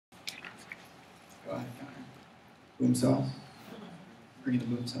Go ahead, Connor. Boom saw. Bring the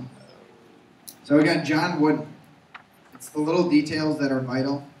boom saw. So again, John Wooden. It's the little details that are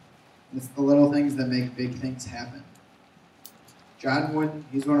vital. It's the little things that make big things happen. John Wooden,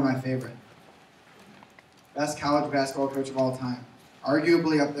 he's one of my favorite. Best college basketball coach of all time.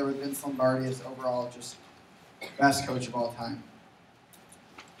 Arguably up there with Vince Lombardi as overall just best coach of all time.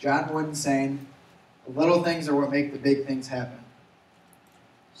 John Wooden saying, the little things are what make the big things happen.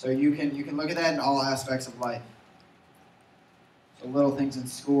 So you can look at that in all aspects of life. So little things in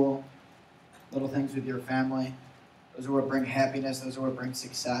school, little things with your family. Those are what bring happiness. Those are what bring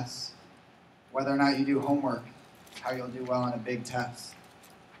success. Whether or not you do homework, how you'll do well on a big test.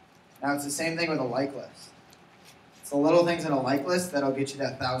 Now it's the same thing with a like list. It's the little things in a like list that'll get you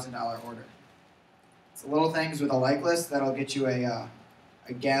that $1,000 order. It's the little things with a like list that'll get you a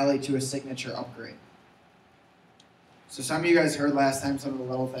galley to a signature upgrade. So some of you guys heard last time some of the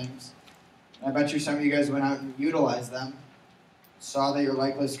little things. I bet you some of you guys went out and utilized them, saw that your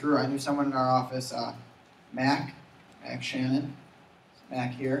like list grew. I knew someone in our office, Mac Shannon,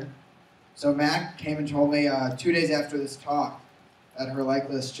 Mac here. So Mac came and told me 2 days after this talk that her like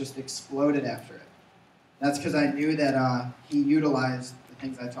list just exploded after it. That's because I knew that he utilized the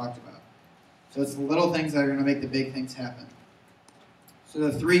things I talked about. So it's the little things that are going to make the big things happen. So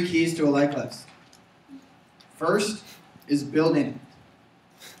the 3 keys to a like list. First is building it.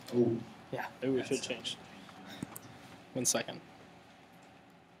 Oh. Yeah, maybe we should change. 1 second.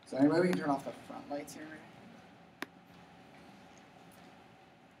 So anyway, we can turn off the front lights here.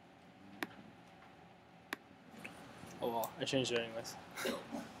 Oh well, I changed it anyways.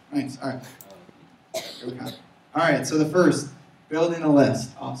 Nice, all right. Here we go. All right, so the first, building a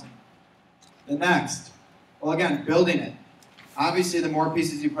list. Awesome. The next, well again, building it. Obviously, the more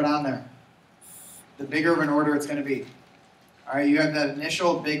pieces you put on there, the bigger of an order it's going to be. All right, you have that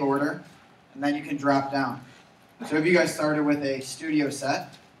initial big order, and then you can drop down. So if you guys started with a studio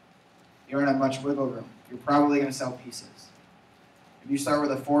set, you don't have much wiggle room. You're probably going to sell pieces. If you start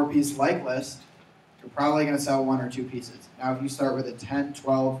with a 4-piece like list, you're probably going to sell 1 or 2 pieces. Now, if you start with a 10,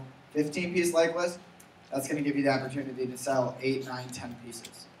 12, 15-piece like list, that's going to give you the opportunity to sell 8, 9, 10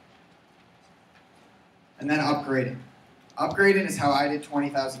 pieces. And then upgrading. Upgrading is how I did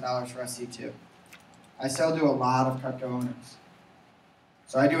 $20,000 for SC2. I sell to a lot of CUTCO owners.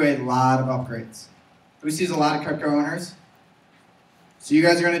 So I do a lot of upgrades. Who sees a lot of CUTCO owners? So you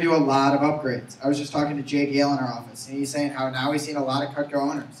guys are going to do a lot of upgrades. I was just talking to Jake Yale in our office, and he's saying how now he's seen a lot of CUTCO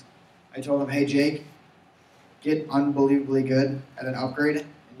owners. I told him, hey Jake, get unbelievably good at an upgrade, and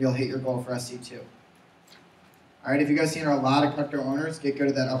you'll hit your goal for SC2. All right, if you guys seen a lot of CUTCO owners, get good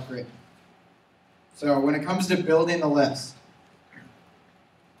at that upgrade. So when it comes to building the list,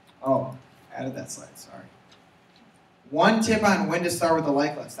 oh, added that slide, sorry. 1 tip on when to start with the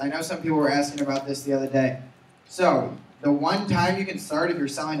like list. I know some people were asking about this the other day. So the one time you can start if you're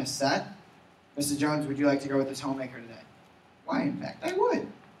selling a set, Mrs. Jones, would you like to go with this homemaker today? Why, in fact, I would.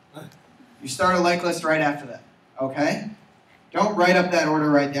 You start a like list right after that, okay? Don't write up that order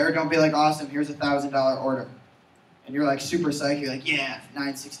right there. Don't be like, awesome, here's a $1,000 order. And you're like super psyched. You're like, yeah,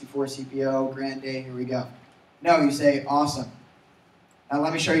 964 CPO, grand day, here we go. No, you say, awesome. Now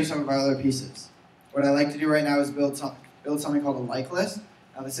let me show you some of our other pieces. What I like to do right now is build something called a like list.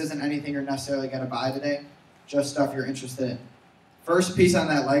 Now this isn't anything you're necessarily going to buy today, just stuff you're interested in. First piece on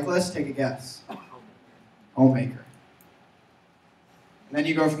that like list, take a guess. Homemaker. And then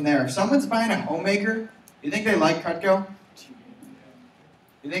you go from there. If someone's buying a homemaker, do you think they like CUTCO? Do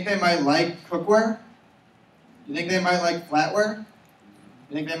you think they might like cookware? Do you think they might like flatware? Do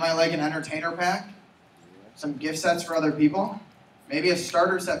you think they might like an entertainer pack? Some gift sets for other people? Maybe a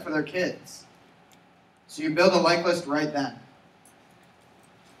starter set for their kids. So you build a like list right then.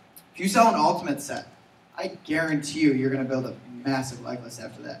 If you sell an ultimate set, I guarantee you you're going to build a massive like list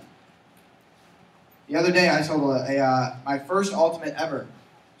after that. The other day I sold my first ultimate ever. It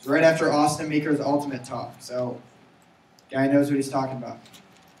was right after Austin Meeker's ultimate talk. So guy knows what he's talking about.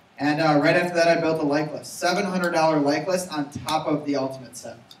 And right after that I built a like list. $700 like list on top of the ultimate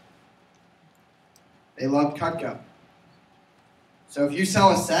set. They loved CUTCO. So if you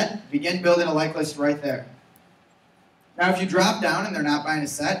sell a set, begin building a like list right there. Now if you drop down and they're not buying a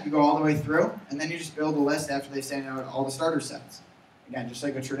set, you go all the way through, and then you just build a list after they send out all the starter sets. Again, just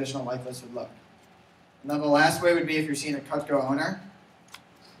like a traditional like list would look. And then the last way would be if you're seeing a CUTCO owner,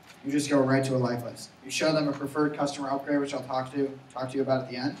 you just go right to a like list. You show them a preferred customer upgrade, which I'll talk to you about at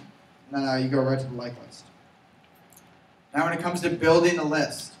the end, and then you go right to the like list. Now when it comes to building the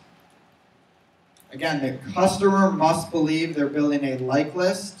list, again, the customer must believe they're building a like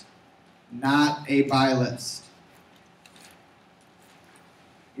list, not a buy list.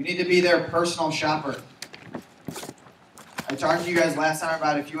 You need to be their personal shopper. I talked to you guys last time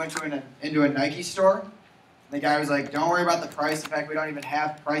about if you went into a Nike store, and the guy was like, don't worry about the price. In fact, we don't even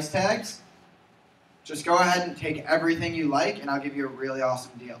have price tags. Just go ahead and take everything you like, and I'll give you a really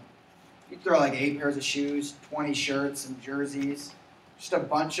awesome deal. You throw like 8 pairs of shoes, 20 shirts, and jerseys, just a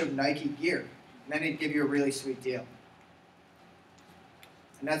bunch of Nike gear, and then he'd give you a really sweet deal.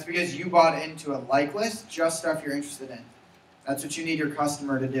 And that's because you bought into a like list, just stuff you're interested in. That's what you need your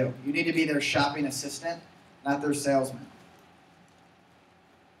customer to do. You need to be their shopping assistant, not their salesman.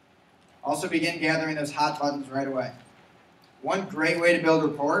 Also begin gathering those hot buttons right away. One great way to build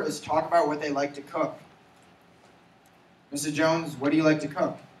rapport is talk about what they like to cook. Mrs. Jones, what do you like to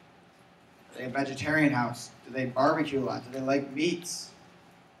cook? Are they a vegetarian house? Do they barbecue a lot? Do they like meats?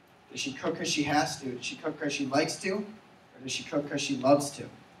 Does she cook because she has to? Does she cook because she likes to? Or does she cook because she loves to?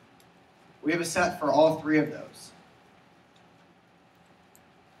 We have a set for all 3 of those.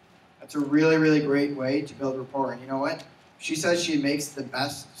 That's a really, really great way to build rapport. And you know what? If she says she makes the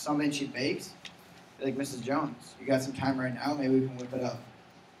best something she bakes, be like, Mrs. Jones, you got some time right now? Maybe we can whip it up.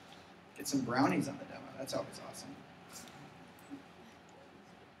 Get some brownies on the demo. That's always awesome.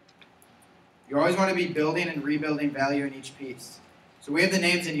 You always want to be building and rebuilding value in each piece. So we have the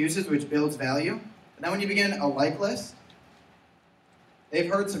names and uses, which builds value. And then when you begin a like list, they've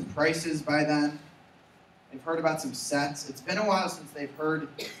heard some prices by then. They've heard about some sets. It's been a while since they've heard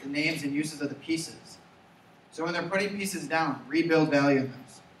the names and uses of the pieces. So when they're putting pieces down, rebuild value in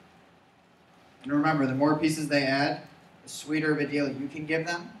those. And remember, the more pieces they add, the sweeter of a deal you can give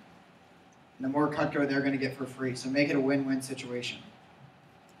them, and the more CUTCO they're going to get for free. So make it a win-win situation.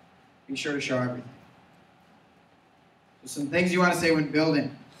 Be sure to show everything. So some things you want to say when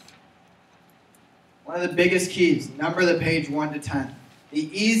building. One of the biggest keys, number the page 1 to 10. The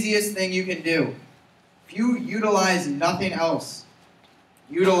easiest thing you can do. If you utilize nothing else,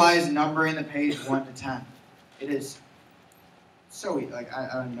 utilize numbering the page 1 to 10. It is so easy. Like, I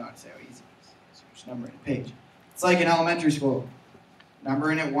don't even know how to say how easy it is. So just numbering a page. It's like in elementary school.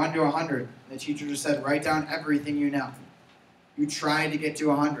 Numbering it 1 to 100. The teacher just said, write down everything you know. You tried to get to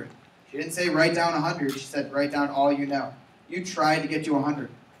 100. She didn't say write down 100. She said write down all you know. You tried to get to 100.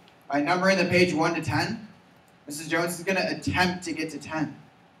 By numbering the page 1 to 10, Mrs. Jones is going to attempt to get to 10.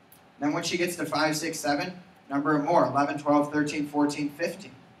 Then when she gets to 5, 6, 7, number more. 11, 12, 13, 14,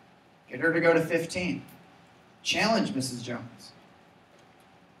 15. Get her to go to 15. Challenge Mrs. Jones.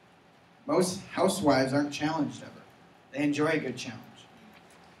 Most housewives aren't challenged ever. They enjoy a good challenge.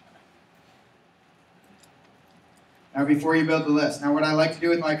 Now before you build the list, now what I like to do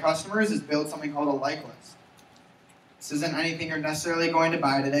with my customers is build something called a like list. This isn't anything you're necessarily going to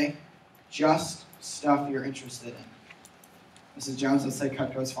buy today, just stuff you're interested in. Mrs. Jones, let's say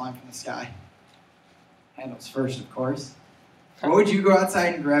CUTCO's falling from the sky. Handles first, of course. What would you go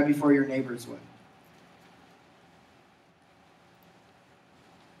outside and grab before your neighbors would?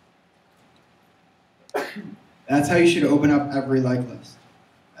 That's how you should open up every like list.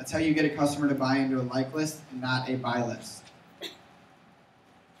 That's how you get a customer to buy into a like list and not a buy list.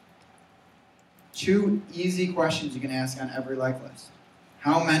 2 easy questions you can ask on every like list.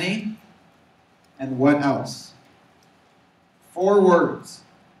 How many and what else? 4 words.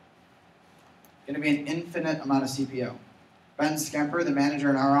 Going to be an infinite amount of CPO. Ben Skemper, the manager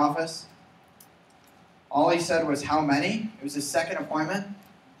in our office, all he said was how many. It was his second appointment.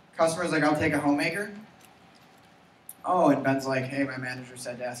 Customer's like, I'll take a homemaker. Oh, and Ben's like, hey, my manager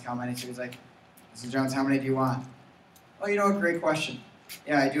said to ask how many. So he's like, Mrs. Jones, how many do you want? Oh, you know what, great question.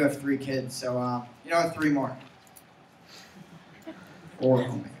 Yeah, I do have 3 kids, so, 3 more. 4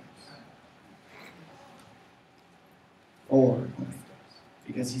 homemakers. 4 homemakers.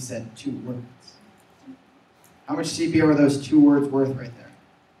 Because he said 2 words. How much CPO are those 2 words worth right there?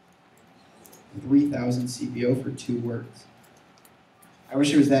 3,000 CPO for 2 words. I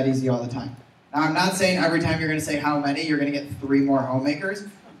wish it was that easy all the time. Now, I'm not saying every time you're going to say how many, you're going to get 3 more homemakers.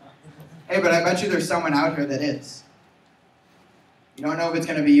 Hey, but I bet you there's someone out here that is. You don't know if it's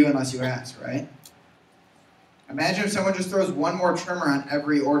going to be you unless you ask, right? Imagine if someone just throws 1 more trimmer on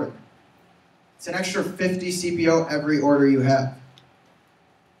every order. It's an extra 50 CPO every order you have.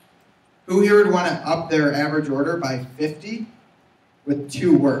 Who here would want to up their average order by 50 with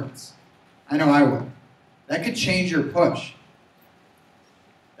 2 words? I know I would. That could change your push.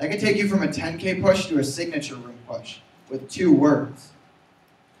 That could take you from a 10K push to a signature room push with 2 words.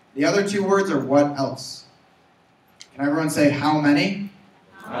 The other 2 words are what else? Can everyone say how many?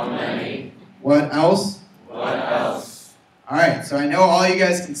 How many? What else? What else? All right, so I know all you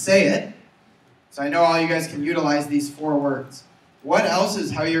guys can say it. So I know all you guys can utilize these 4 words. What else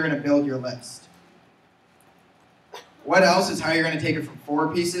is how you're going to build your list? What else is how you're going to take it from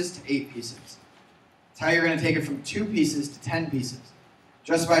 4 pieces to 8 pieces. It's how you're going to take it from 2 pieces to 10 pieces.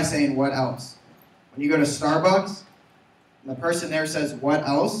 Just by saying what else. When you go to Starbucks, and the person there says, what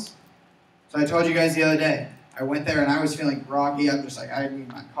else? So I told you guys the other day, I went there and I was feeling groggy. I'm just like, I need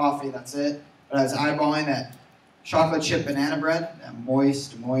my coffee, that's it. But I was eyeballing that chocolate chip banana bread, that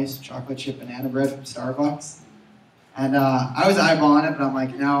moist chocolate chip banana bread from Starbucks. And I was eyeballing it, but I'm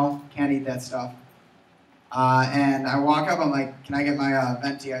like, no, can't eat that stuff. And I walk up, I'm like, can I get my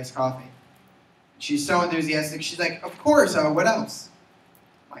venti iced coffee? She's so enthusiastic. She's like, of course, what else?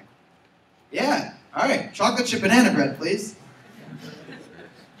 I'm like, yeah, all right, chocolate chip banana bread, please.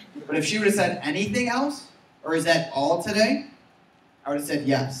 But if she would have said anything else, or is that all today? I would have said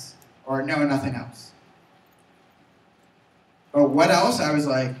yes, or no, nothing else. But what else? I was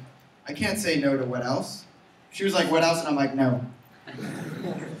like, I can't say no to what else. She was like, what else? And I'm like, no.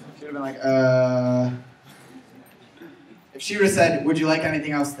 She would have been like, If she would have said, would you like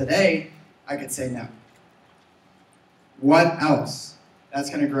anything else today? I could say no. What else? That's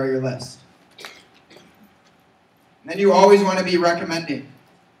going to grow your list. And then you always want to be recommending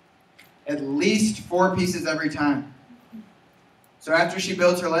at least 4 pieces every time. So after she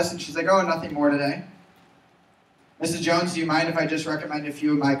builds her list and she's like, oh, nothing more today. Mrs. Jones, do you mind if I just recommend a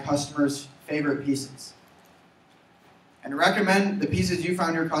few of my customers' favorite pieces? And recommend the pieces you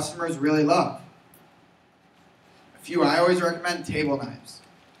found your customers really love. A few I always recommend, table knives.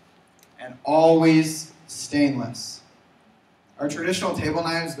 And always stainless. Our traditional table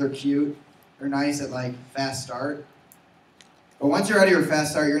knives, they're cute. They're nice at like fast start. But once you're out of your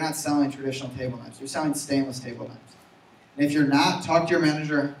fast start, you're not selling traditional table knives. You're selling stainless table knives. And if you're not, talk to your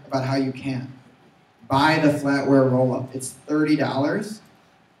manager about how you can. Buy the flatware roll-up. It's $30.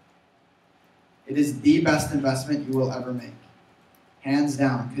 It is the best investment you will ever make. Hands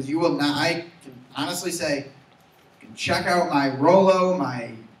down. Because you will not, I can honestly say, you can check out my Rollo,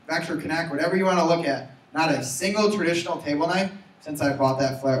 my Vector Connect, whatever you want to look at. Not a single traditional table knife since I bought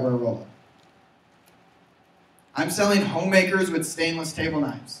that flatware roll-up. I'm selling homemakers with stainless table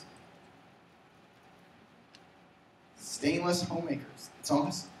knives. Stainless homemakers. It's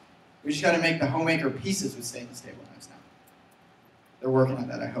awesome. We just got to make the homemaker pieces with stainless table knives now. They're working on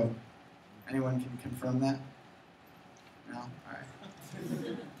that, I hope. Anyone can confirm that? No? All right.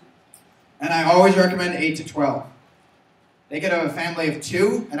 And I always recommend 8 to 12. They could have a family of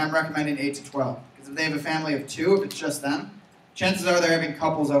 2, and I'm recommending 8 to 12. Because if they have a family of 2, if it's just them, chances are they're having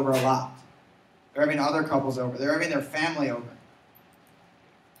couples over a lot. They're having other couples over. They're having their family over.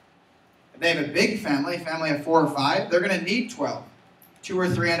 If they have a big family, a family of 4 or 5, they're going to need 12. 2 or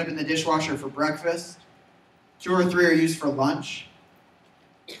 3 end up in the dishwasher for breakfast. 2 or 3 are used for lunch.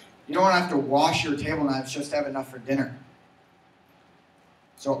 You don't want to have to wash your table knives just to have enough for dinner.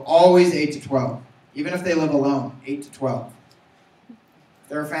 So always 8 to 12. Even if they live alone, 8 to 12. If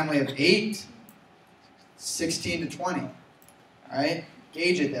they're a family of 8, 16 to 20. All right?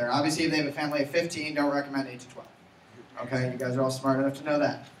 Gauge it there. Obviously, if they have a family of 15, don't recommend 8 to 12. Okay? You guys are all smart enough to know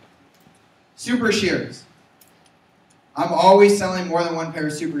that. Super shears. I'm always selling more than 1 pair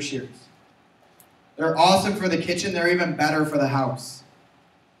of super shears. They're awesome for the kitchen. They're even better for the house.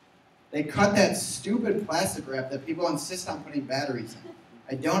 They cut that stupid plastic wrap that people insist on putting batteries in.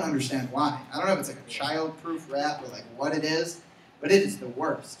 I don't understand why. I don't know if it's like a child-proof wrap or like what it is, but it is the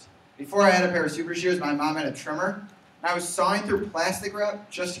worst. Before I had a pair of super shears, my mom had a trimmer, and I was sawing through plastic wrap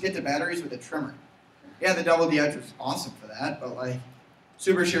just to get to batteries with a trimmer. Yeah, the double D edge was awesome for that, but like,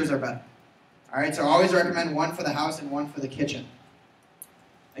 super shears are better. All right, so I always recommend 1 for the house and 1 for the kitchen.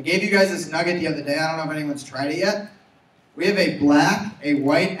 I gave you guys this nugget the other day. I don't know if anyone's tried it yet. We have a black, a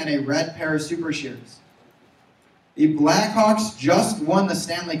white, and a red pair of super shears. The Blackhawks just won the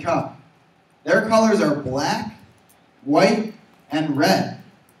Stanley Cup. Their colors are black, white, and red.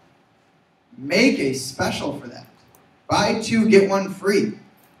 Make a special for that. Buy 2, get 1 free.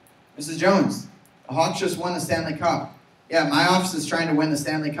 Mrs. Jones, the Hawks just won the Stanley Cup. Yeah, my office is trying to win the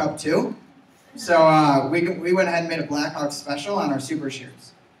Stanley Cup too. So we went ahead and made a Blackhawks special on our super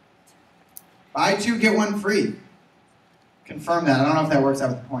shears. Buy 2, get 1 free. Confirm that. I don't know if that works out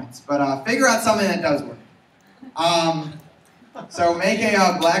with the points. But figure out something that does work. So make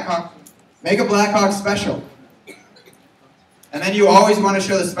a Blackhawk special. And then you always want to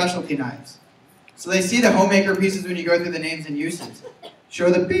show the specialty knives. So they see the homemaker pieces when you go through the names and uses. Show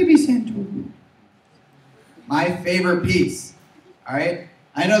the baby Santoku. My favorite piece. All right?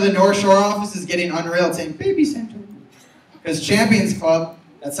 I know the North Shore office is getting unreal saying baby Santoku. Because Champions Club,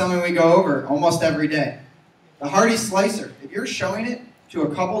 that's something we go over almost every day. The Hardy Slicer. If you're showing it to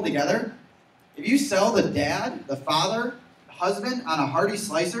a couple together, if you sell the dad, the father, the husband on a Hardy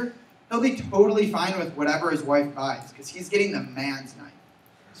Slicer, He'll be totally fine with whatever his wife buys because he's getting the man's knife.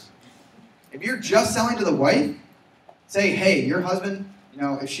 If you're just selling to the wife, say, hey, your husband,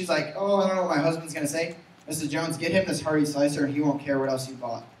 if she's like, oh, I don't know what my husband's going to say, Mrs. Jones, get him this hearty slicer and he won't care what else you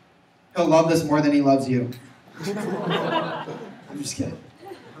bought. He'll love this more than he loves you. I'm just kidding.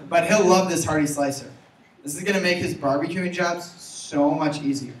 But he'll love this hearty slicer. This is going to make his barbecuing jobs so much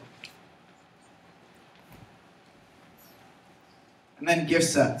easier. And then gift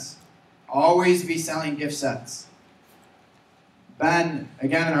sets. Always be selling gift sets. Ben,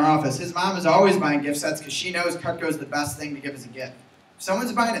 again in our office, his mom is always buying gift sets because she knows CUTCO is the best thing to give as a gift. If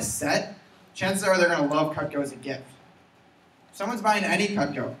someone's buying a set, chances are they're going to love CUTCO as a gift. If someone's buying any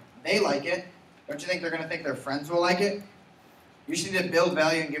CUTCO, they like it, don't you think they're going to think their friends will like it? You should need to build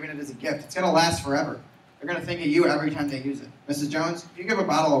value in giving it as a gift. It's going to last forever. They're going to think of you every time they use it. Mrs. Jones, if you give a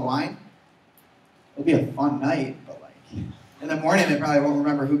bottle of wine, it'll be a fun night, but in the morning they probably won't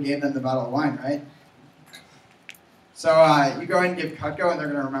remember who gave them the bottle of wine, right? So you go ahead and give CUTCO and they're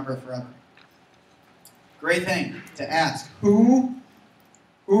going to remember it forever. Great thing to ask. Who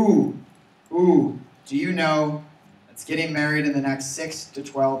do you know that's getting married in the next 6 to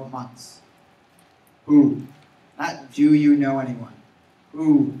 12 months? Who? Not do you know anyone.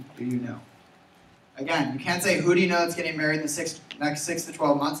 Who do you know? Again, you can't say who do you know that's getting married in the next 6 to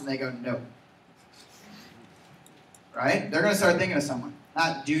 12 months and they go no. Right? They're going to start thinking of someone.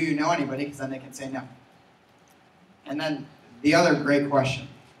 Not do you know anybody because then they can say no. And then the other great question.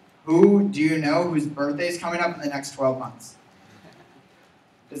 Who do you know whose birthday is coming up in the next 12 months?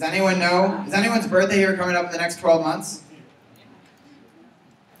 Does anyone know? Is anyone's birthday here coming up in the next 12 months?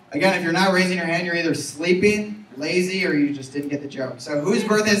 Again, if you're not raising your hand, you're either sleeping, lazy, or you just didn't get the joke. So whose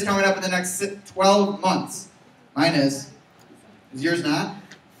birthday is coming up in the next 12 months? Mine is. Is yours not?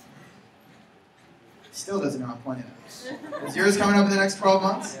 Still doesn't know I'm pointing at. Is yours coming up in the next 12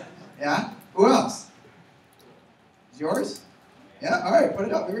 months? Yeah? Who else? Is yours? Yeah? All right, put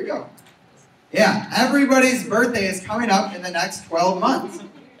it up. Here we go. Yeah, everybody's birthday is coming up in the next 12 months.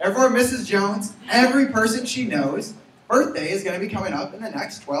 Therefore, Mrs. Jones, every person she knows, birthday is going to be coming up in the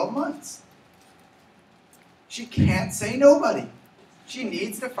next 12 months. She can't say nobody. She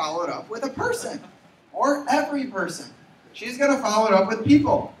needs to follow it up with a person, or every person. She's going to follow it up with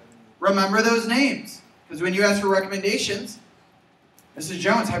people. Remember those names, because when you ask for recommendations, Mrs.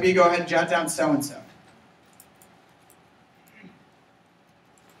 Jones, have you go ahead and jot down so-and-so.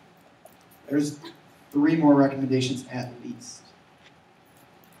 There's 3 more recommendations at least.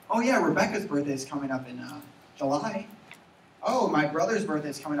 Oh yeah, Rebecca's birthday is coming up in July. Oh, my brother's birthday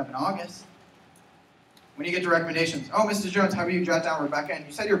is coming up in August. When you get to recommendations, oh, Mrs. Jones, how about you jot down Rebecca? And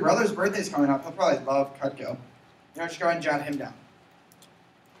you said your brother's birthday is coming up. He'll probably love CUTCO. Just go ahead and jot him down.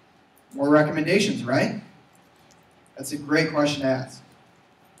 More recommendations, right? That's a great question to ask.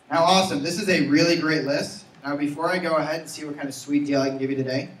 Now, awesome. This is a really great list. Now, before I go ahead and see what kind of sweet deal I can give you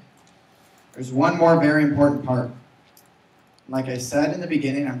today, there's one more very important part. Like I said in the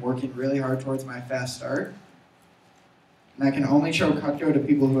beginning, I'm working really hard towards my fast start. And I can only show CUTCO to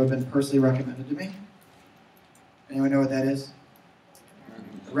people who have been personally recommended to me. Anyone know what that is?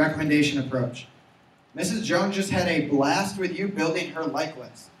 The recommendation approach. Mrs. Jones just had a blast with you building her like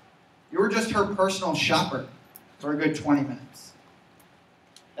list. You were just her personal shopper for a good 20 minutes.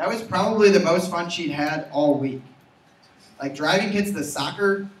 That was probably the most fun she'd had all week. Like driving kids to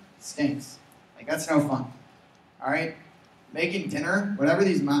soccer stinks. Like that's no fun. All right? Making dinner, whatever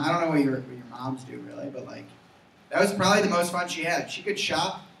these moms, I don't know what your moms do really, but like, that was probably the most fun she had. She could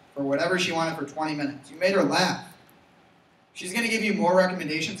shop for whatever she wanted for 20 minutes. You made her laugh. She's going to give you more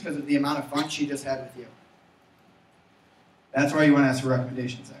recommendations because of the amount of fun she just had with you. That's why you want to ask for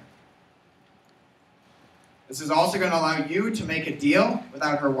recommendations there. This is also going to allow you to make a deal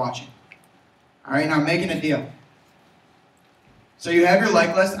without her watching. All right, now I'm making a deal. So you have your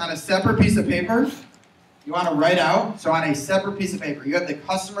like list on a separate piece of paper. You want to write out, so on a separate piece of paper, you have the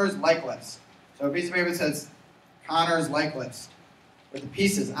customer's like list. So a piece of paper that says Connor's like list with the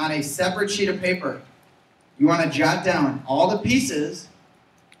pieces on a separate sheet of paper. You want to jot down all the pieces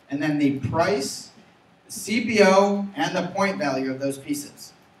and then the price, the CPO, and the point value of those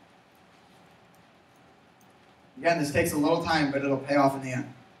pieces. Again, this takes a little time, but it'll pay off in the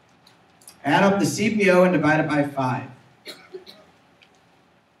end. Add up the CPO and divide it by 5.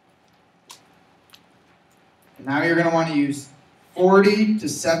 And now you're going to want to use 40 to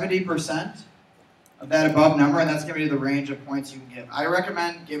 70% of that above number, and that's going to be the range of points you can give. I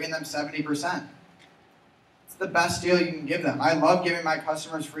recommend giving them 70%. It's the best deal you can give them. I love giving my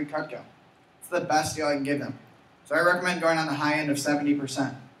customers free CUTCO. It's the best deal I can give them. So I recommend going on the high end of 70%.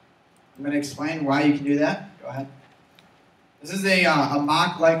 I'm going to explain why you can do that. Go ahead. This is a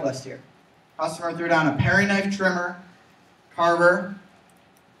mock like list here. Customer threw down a paring knife trimmer, carver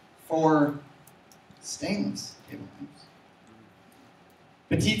for stainless table knives,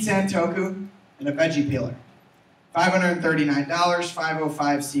 petite santoku, and a veggie peeler. $539, $505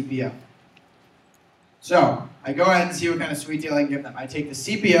 CPO. So I go ahead and see what kind of sweet deal I can give them. I take the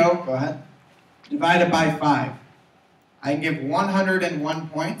CPO, go ahead, divide it by 5. I can give 101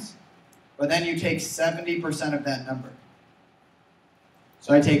 points, but then you take 70% of that number.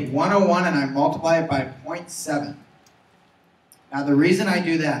 So I take 101 and I multiply it by 0.7. Now the reason I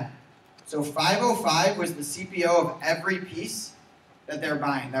do that, so 505 was the CPO of every piece that they're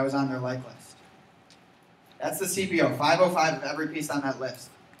buying that was on their like list. That's the CPO, 505 of every piece on that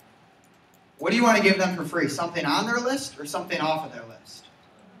list. What do you want to give them for free? Something on their list or something off of their list?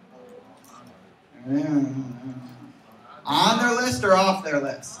 On their list or off their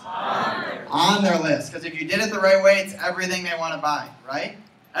list? On their list. Because if you did it the right way, it's everything they want to buy, right?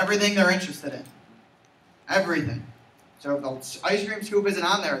 Everything they're interested in. Everything. So if the ice cream scoop isn't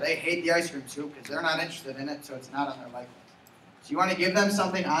on there, they hate the ice cream scoop because they're not interested in it, so it's not on their like list. So you want to give them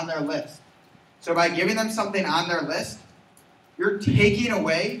something on their list. So by giving them something on their list, you're taking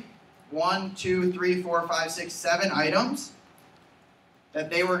away 1, 2, 3, 4, 5, 6, 7 items that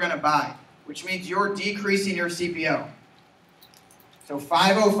they were going to buy, which means you're decreasing your CPO. So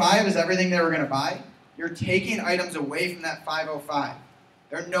 505 is everything they were going to buy. You're taking items away from that 505.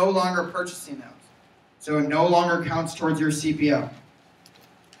 They're no longer purchasing those. So it no longer counts towards your CPO.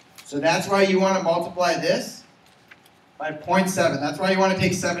 So that's why you want to multiply this by 0.7. That's why you want to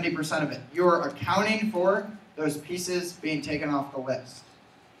take 70% of it. You're accounting for those pieces being taken off the list.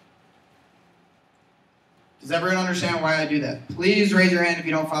 Does everyone understand why I do that? Please raise your hand if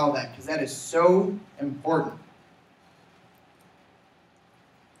you don't follow that, because that is so important.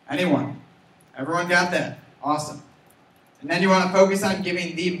 Anyone? Everyone got that? Awesome. And then you want to focus on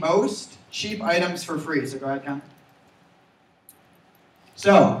giving the most cheap items for free. So go ahead, Con.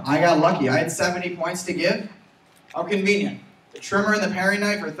 So I got lucky. I had 70 points to give. How convenient. The trimmer and the paring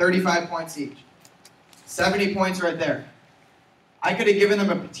knife are 35 points each. 70 points right there. I could have given them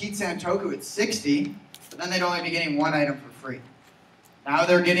a petite santoku at 60, but then they'd only be getting 1 item for free. Now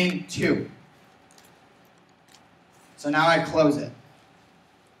they're getting 2. So now I close it.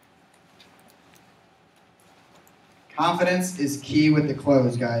 Confidence is key with the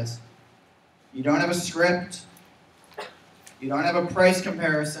close, guys. You don't have a script. You don't have a price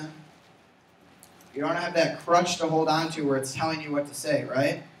comparison. You don't have that crutch to hold on to where it's telling you what to say,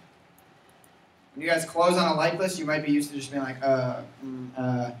 right? When you guys close on a like list, you might be used to just being like, well,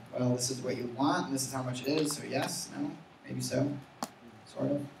 this is what you want, and this is how much it is, so yes, no, maybe so,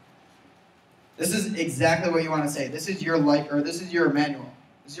 sort of. This is exactly what you want to say. This is your this is your manual.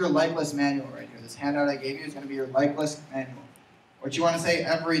 This is your like list manual right here. This handout I gave you is going to be your like list manual. What you want to say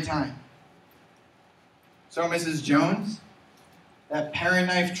every time. So, Mrs. Jones, that paring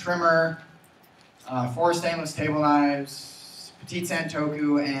knife trimmer, 4 stainless table knives, petite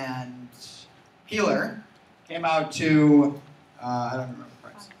santoku, and peeler came out to, I don't remember the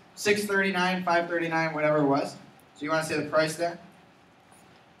price, $639, $539, whatever it was. So you want to say the price there?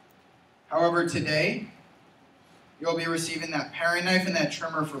 However, today, you'll be receiving that paring knife and that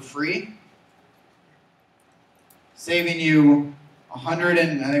trimmer for free, saving you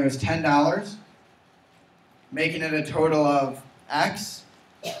 $10, making it a total of X.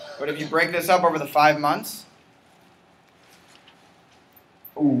 But if you break this up over the 5 months,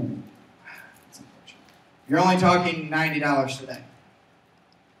 ooh, that's unfortunate. You're only talking $90 today.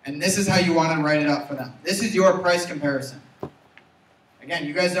 And this is how you want to write it up for them. This is your price comparison. Again,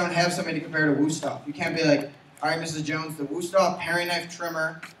 you guys don't have somebody to compare to Wusthof. You can't be like, all right, Mrs. Jones, the Wusthof paring knife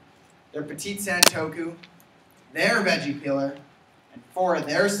trimmer, their petite santoku, their veggie peeler, and 4 of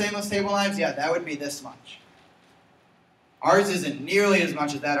their stainless table knives, yeah, that would be this much. Ours isn't nearly as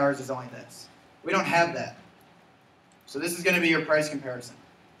much as that. Ours is only this. We don't have that. So this is going to be your price comparison.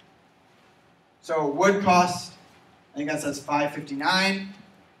 So wood cost, I think that says $559.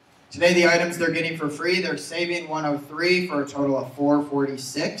 Today the items they're getting for free, they're saving $103 for a total of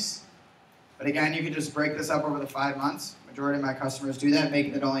 $446. But again, you can just break this up over the 5 months. Majority of my customers do that,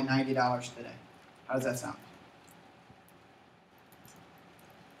 making it only $90 today. How does that sound?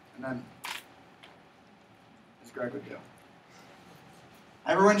 And then, as Greg would do.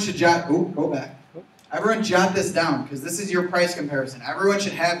 Everyone should jot, go back. Everyone jot this down, because this is your price comparison. Everyone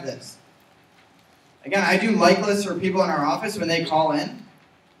should have this. Again, I do like lists for people in our office when they call in.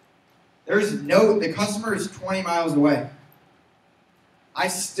 The customer is 20 miles away. I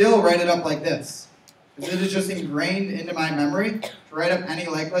still write it up like this, because it is just ingrained into my memory to write up any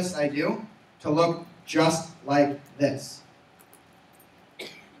like list I do to look just like this.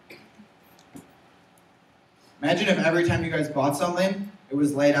 Imagine if every time you guys bought something, it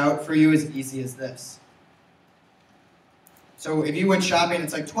was laid out for you as easy as this. So if you went shopping,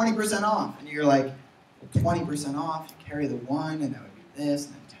 it's like 20% off, and you're like, well, 20% off, you carry the 1, and that would be this,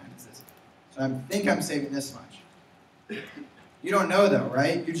 and then 10 is this. So I think I'm saving this much. You don't know though,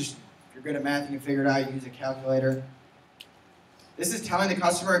 right? You're good at math, you can figure it out, you use a calculator. This is telling the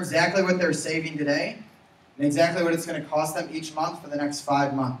customer exactly what they're saving today, and exactly what it's going to cost them each month for the next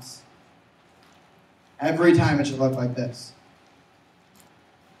 5 months. Every time it should look like this.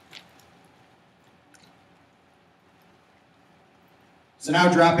 So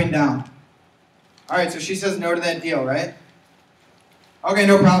now dropping down. All right, so she says no to that deal, right? Okay,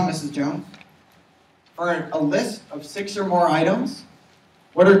 no problem, Mrs. Jones. For a list of 6 or more items,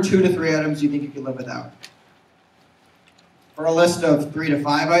 what are 2 to 3 items you think you could live without? For a list of 3 to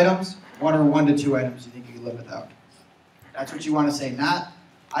 5 items, what are 1 to 2 items you think you could live without? That's what you want to say, not,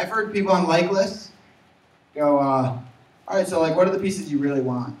 I've heard people on like lists go, all right, so like what are the pieces you really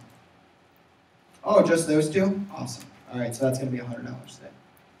want? Oh, just those 2? Awesome. All right, so that's going to be $100 today.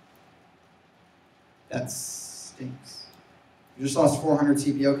 That stinks. You just lost 400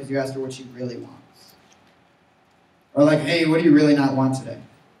 CPO because you asked her what she really wants. Or like, hey, what do you really not want today?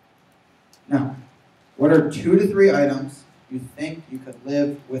 Now, what are 2 to 3 items you think you could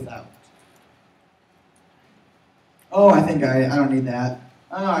live without? Oh, I think I don't need that.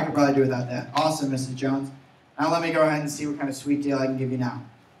 Oh, I could probably do without that. Awesome, Mrs. Jones. Now let me go ahead and see what kind of sweet deal I can give you now.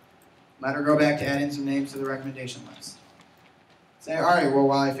 Let her go back to adding some names to the recommendation list. Say, all right, well,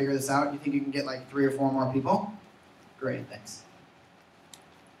 while I figure this out, you think you can get like 3 or 4 more people? Great, thanks.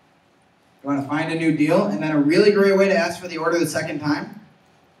 You want to find a new deal, and then a really great way to ask for the order the second time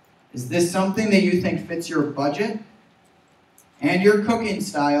is this something that you think fits your budget and your cooking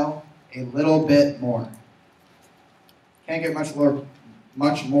style a little bit more? Can't get much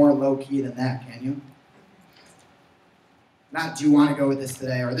more low-key than that, can you? Not, do you want to go with this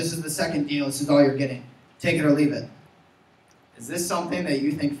today, or this is the second deal, this is all you're getting. Take it or leave it. Is this something that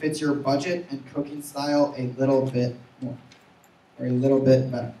you think fits your budget and cooking style a little bit more, or a little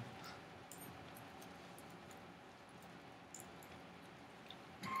bit better?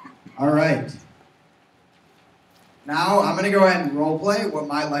 All right. Now I'm going to go ahead and role play what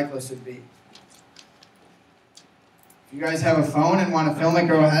my like list would be. If you guys have a phone and want to film it,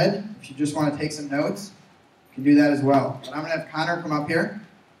 go ahead. If you just want to take some notes, you can do that as well. But I'm going to have Connor come up here.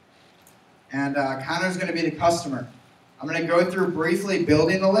 And Connor's going to be the customer. I'm going to go through briefly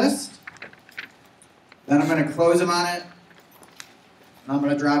building the list. Then I'm going to close them on it. And I'm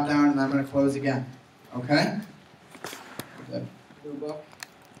going to drop down and I'm going to close again. Okay? The blue book.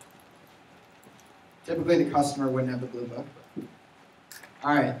 Typically the customer wouldn't have the blue book.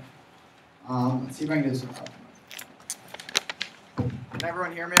 All right. Let's see if I can do this. Can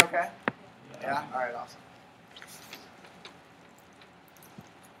everyone hear me okay? Yeah? All right, awesome.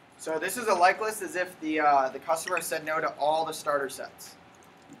 So this is a like list as if the customer said no to all the starter sets.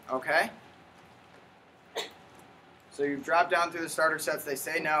 Okay? So you drop down through the starter sets, they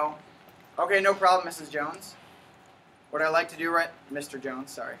say no. Okay, no problem, Mrs. Jones. What I like to do Mr.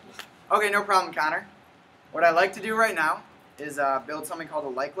 Jones, sorry. Okay, no problem, Connor. What I like to do right now is build something called a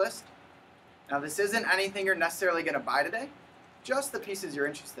like list. Now this isn't anything you're necessarily going to buy today, just the pieces you're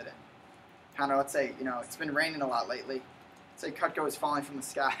interested in. Connor, let's say, it's been raining a lot lately. Say CUTCO is falling from the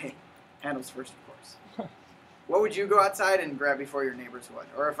sky. Handles first, of course. What would you go outside and grab before your neighbors would?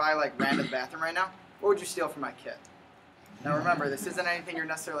 Or if I ran to the bathroom right now, what would you steal from my kit? Now remember, this isn't anything you're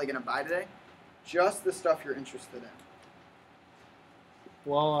necessarily going to buy today, just the stuff you're interested in.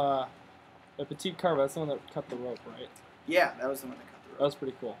 Well, the petite carver, that's the one that cut the rope, right? Yeah, that was the one that cut the rope. That was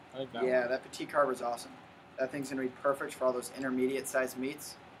pretty cool. I like that Yeah, one. that petite carver is awesome. That thing's going to be perfect for all those intermediate-sized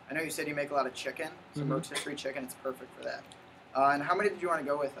meats. I know you said you make a lot of chicken, so rotisserie chicken, it's perfect for that. And how many did you want to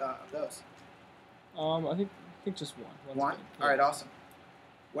go with of those? I think just one. One? Yeah. All right, awesome.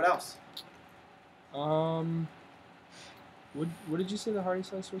 What else? What did you say the Hardy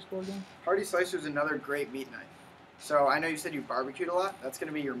Slicer was for again? Hardy Slicer is another great meat knife. So I know you said you barbecued a lot. That's going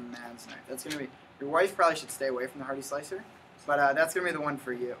to be your man's knife. That's going to be, your wife probably should stay away from the Hardy Slicer, but that's going to be the one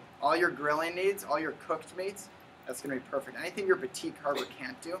for you. All your grilling needs, all your cooked meats, that's going to be perfect. Anything your petite carver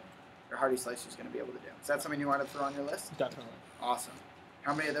can't do, your Hardy Slicer is going to be able to do. Is that something you want to throw on your list? Definitely. Awesome.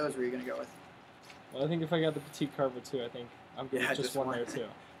 How many of those were you going to go with? Well, I think if I got the petite carver too, I think I'm good with just one there too.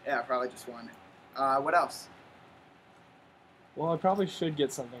 Yeah, probably just one. What else? Well, I probably should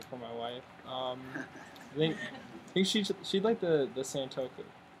get something for my wife. I think she'd like the Santoku.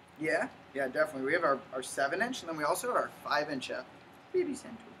 Yeah, definitely. We have our 7-inch, and then we also have our 5-inch baby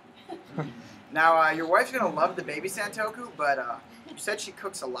Santoku. Now, your wife's going to love the baby Santoku, but you said she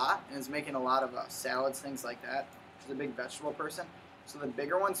cooks a lot and is making a lot of salads, things like that. She's a big vegetable person. So the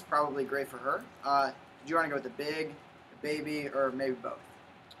bigger one's probably great for her. Do you want to go with the big, the baby, or maybe both?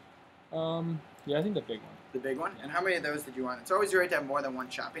 Yeah, I think the big one. The big one? And how many of those did you want? It's always great to have more than one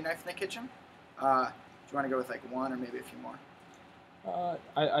chopping knife in the kitchen. Do you want to go with like one or maybe a few more?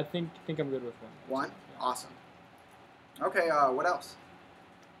 I think I'm good with one. One? Yeah. Awesome. Okay, what else?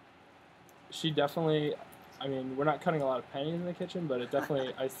 She definitely, I mean, we're not cutting a lot of pennies in the kitchen, but it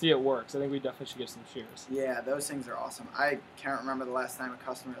definitely, I see it works. I think we definitely should get some shears. Yeah, those things are awesome. I can't remember the last time a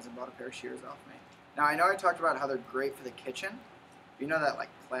customer hasn't bought a pair of shears off me. Now, I know I talked about how they're great for the kitchen. You know that like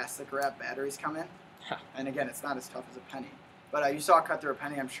plastic wrap batteries come in? Yeah. And again, it's not as tough as a penny. But you saw it cut through a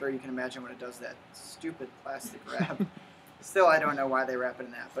penny. I'm sure you can imagine what it does to that stupid plastic wrap. Still, I don't know why they wrap it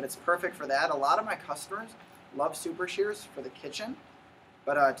in that. But it's perfect for that. A lot of my customers love super shears for the kitchen.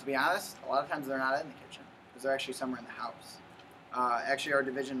 But to be honest, a lot of times they're not in the kitchen because they're actually somewhere in the house. Actually, our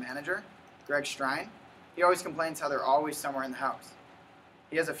division manager, Greg Strine, he always complains how they're always somewhere in the house.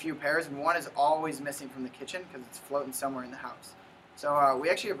 He has a few pairs, and one is always missing from the kitchen because it's floating somewhere in the house. So we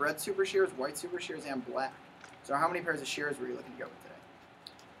actually have red super shears, white super shears, and black. So how many pairs of shears were you looking to go with today?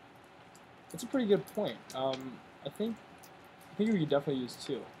 That's a pretty good point. I think we could definitely use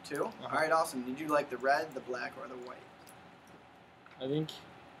two. Two? Uh-huh. All right, awesome. Did you like the red, the black, or the white? I think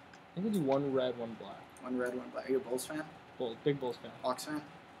we do one red, one black. One red, one black. Are you a Bulls fan? Big Bulls fan. Hawks fan?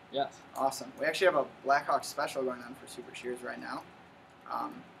 Yes. Awesome. We actually have a Blackhawks special going on for super shears right now,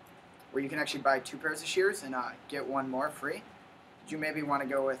 where you can actually buy 2 pairs of shears and get one more free. Did you maybe want to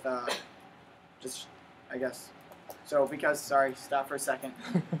go with just, I guess, so because, sorry, stop for a second.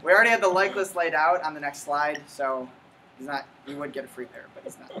 We already had the like list laid out on the next slide, so he would get a free pair, but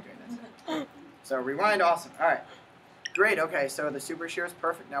he's not doing this. So rewind, awesome. All right. Great, okay, so the super shears,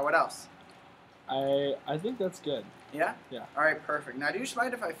 perfect. Now what else? I think that's good. Yeah? Yeah. All right, perfect. Now do you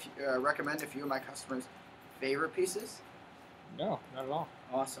mind if I recommend a few of my customers' favorite pieces? No, not at all.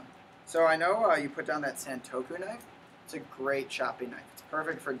 Awesome. So I know you put down that Santoku knife. It's a great chopping knife. It's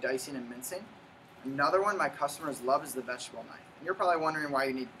perfect for dicing and mincing. Another one my customers love is the vegetable knife. And you're probably wondering why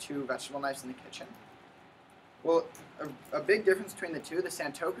you need 2 vegetable knives in the kitchen. Well, a big difference between the two, the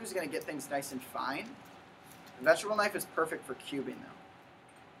Santoku is going to get things nice and fine. The vegetable knife is perfect for cubing though.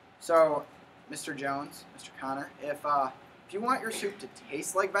 So, Mr. Jones, Mr. Connor, if you want your soup to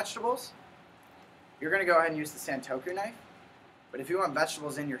taste like vegetables, you're going to go ahead and use the Santoku knife. But if you want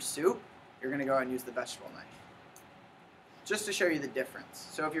vegetables in your soup, you're going to go ahead and use the vegetable knife. Just to show you the difference.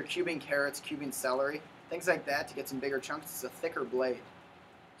 So if you're cubing carrots, cubing celery, things like that to get some bigger chunks, it's a thicker blade.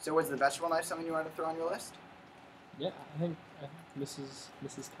 So was the vegetable knife something you wanted to throw on your list? Yeah, I think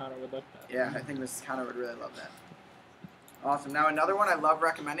Mrs. Connor would like that. Yeah, I think Mrs. Connor would really love that. Awesome. Now another one I love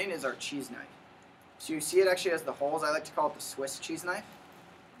recommending is our cheese knife. So you see it actually has the holes. I like to call it the Swiss cheese knife.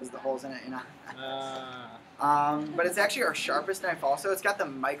 There's the holes in it, you know. But it's actually our sharpest knife also. It's got the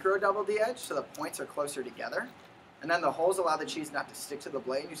micro double D edge, so the points are closer together. And then the holes allow the cheese not to stick to the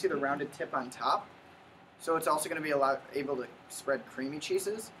blade. You see the rounded tip on top. So it's also going to be able to spread creamy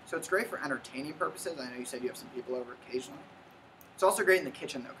cheeses. So it's great for entertaining purposes. I know you said you have some people over occasionally. It's also great in the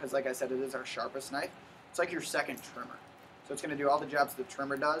kitchen though, because like I said, it is our sharpest knife. It's like your second trimmer. So it's going to do all the jobs the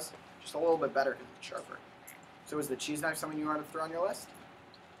trimmer does, just a little bit better because it's sharper. So is the cheese knife something you wanted to throw on your list?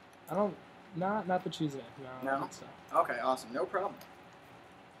 Not the cheese knife. No. I don't think so. Okay, awesome. No problem.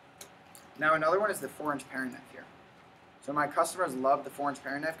 Now another one is the 4-inch paring knife here. So my customers love the 4-inch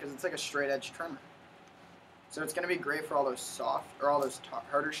paring knife because it's like a straight edge trimmer. So it's going to be great for all those soft or all those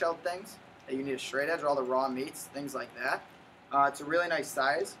harder shelled things that you need a straight edge, or all the raw meats, things like that. It's a really nice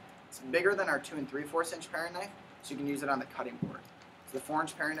size. It's bigger than our 2 3/4 inch paring knife, so you can use it on the cutting board. Is the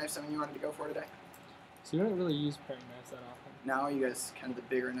 4-inch paring knife something you wanted to go for today? So you don't really use paring knives that often. No, you guys kind of the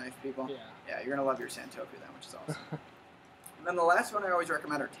bigger knife people? Yeah. Yeah, you're going to love your Santoku then, which is awesome. And then the last one I always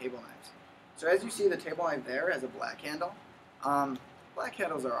recommend are table knives. So as you see, the table knife there has a black handle. Black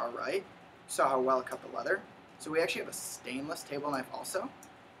handles are alright. You saw how well it cut the leather. So we actually have a stainless table knife also.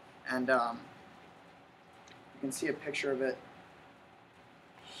 And you can see a picture of it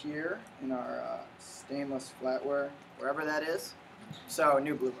here in our stainless flatware, wherever that is. So,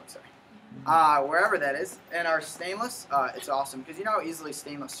 new blue book, sorry. Wherever that is. And our stainless, it's awesome because you know how easily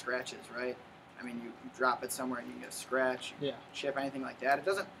stainless scratches, right? I mean, you drop it somewhere and you can get a scratch, Yeah. chip, anything like that. It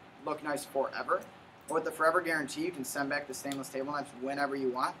doesn't look nice forever. But with the Forever Guarantee, you can send back the stainless table knives whenever you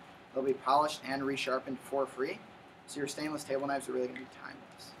want. They'll be polished and resharpened for free. So your stainless table knives are really going to be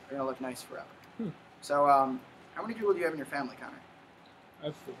timeless. They're going to look nice forever. So how many people do you have in your family, Connor? I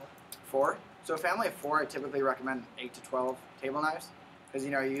have 4. 4? So a family of 4, I typically recommend 8 to 12 table knives. because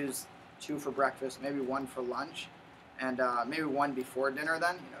you use 2 for breakfast, maybe 1 for lunch, and maybe 1 before dinner.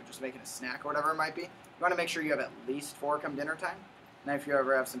 Then just making a snack or whatever it might be. You want to make sure you have at least 4 come dinner time. And if you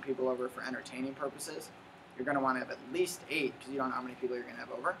ever have some people over for entertaining purposes, you're going to want to have at least 8 because you don't know how many people you're going to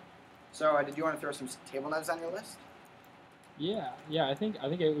have over. So did you want to throw some table knives on your list? Yeah. I think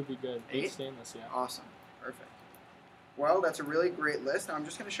 8 would be good. 8? Stainless, yeah. Awesome. Perfect. Well, that's a really great list. Now I'm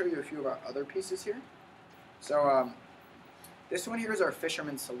just going to show you a few of our other pieces here. So this one here is our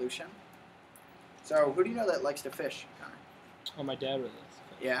fisherman's solution. So who do you know that likes to fish, Connor? Oh, my dad really likes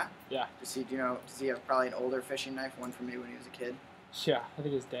to fish. Yeah? Yeah. Does he have probably an older fishing knife, one from maybe when he was a kid? Yeah, I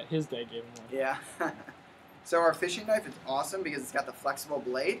think his dad gave him one. Yeah. So our fishing knife is awesome because it's got the flexible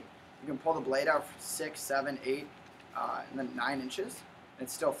blade. You can pull the blade out for 6, 7, 8, and then 9 inches.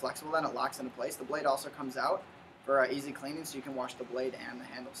 It's still flexible, then it locks into place. The blade also comes out for easy cleaning, so you can wash the blade and the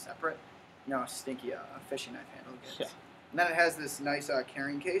handle separate. How stinky a fishing knife handle gets. Yeah. And then it has this nice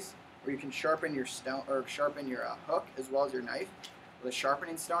carrying case where you can sharpen your hook as well as your knife with a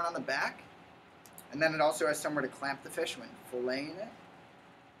sharpening stone on the back. And then it also has somewhere to clamp the fish when filleting it.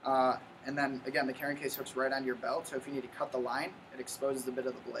 And then again, the carrying case hooks right onto your belt, so if you need to cut the line, it exposes a bit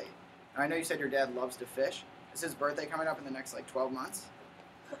of the blade. Now, I know you said your dad loves to fish. Is his birthday coming up in the next 12 months?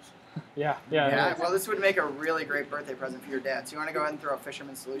 Yeah. Well, this would make a really great birthday present for your dad. So you want to go ahead and throw a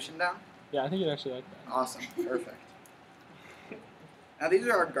fisherman's solution down? Yeah, I think you'd actually like that. Awesome. Perfect. Now, these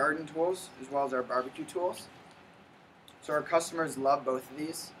are our garden tools as well as our barbecue tools. So our customers love both of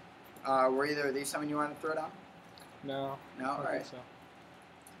these. Were either of these something you want to throw down? No. No? I All don't right. think so.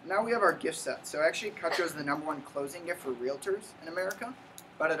 Now we have our gift set. So actually, CUTCO is the #1 closing gift for realtors in America,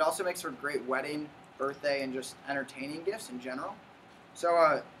 but it also makes for great wedding, birthday, and just entertaining gifts in general.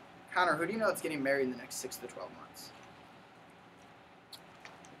 So, Connor, who do you know that's getting married in the next 6 to 12 months?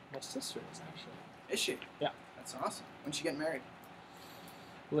 My sister is actually. Is she? Yeah. That's awesome. When's she getting married?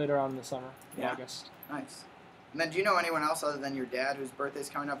 Later on in the summer, in Yeah. August. Nice. And then do you know anyone else other than your dad whose birthday's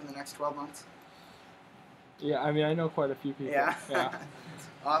coming up in the next 12 months? Yeah, I mean, I know quite a few people. Yeah. Yeah.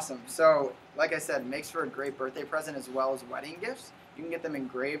 Awesome. So, like I said, makes for a great birthday present as well as wedding gifts. You can get them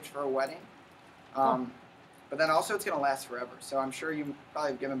engraved for a wedding. But then also it's going to last forever. So I'm sure you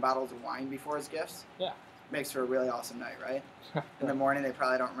probably have given bottles of wine before as gifts. Yeah. Makes for a really awesome night, right? In the morning, they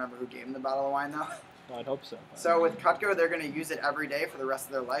probably don't remember who gave them the bottle of wine, though. Well, I'd hope so. So with CUTCO, they're going to use it every day for the rest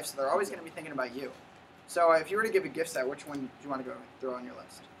of their life. So they're always going to be thinking about you. So if you were to give a gift set, which one do you want to go throw on your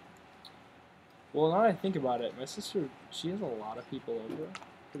list? Well, now that I think about it, my sister, she has a lot of people over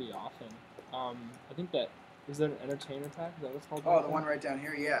pretty often. I think that, is that an entertainer pack? Is that what it's called? Oh, the one right down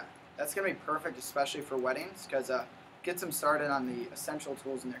here, yeah. That's going to be perfect, especially for weddings, because gets them started on the essential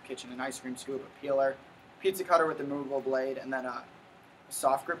tools in their kitchen: an ice cream scoop, a peeler, pizza cutter with a movable blade, and then a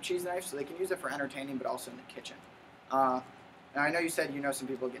soft grip cheese knife, so they can use it for entertaining, but also in the kitchen. Now, I know you said you know some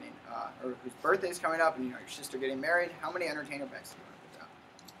people getting, or whose birthday's coming up, and you know your sister getting married. How many entertainer packs do you want to put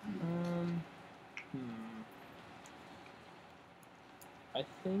down? I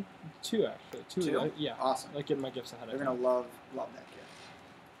think 2, actually. 2? 2? Yeah. Awesome. Like getting my gifts ahead of They're time. going to love that gift.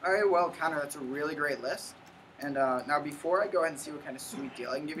 All right, well, Connor, that's a really great list. And now before I go ahead and see what kind of sweet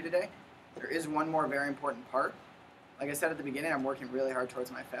deal I can give you today, there is one more very important part. Like I said at the beginning, I'm working really hard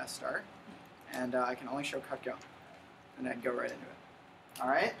towards my fast start. And I can only show CUTCO. And I'd go right into it. All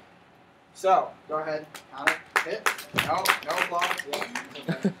right? So, go ahead, Connor, hit. No applause.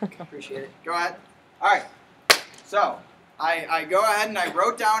 Yeah, appreciate it. Go ahead. All right. So, I go ahead and I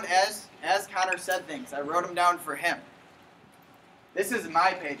wrote down as Connor said things. I wrote them down for him. This is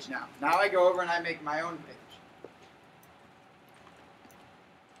my page now. Now I go over and I make my own page,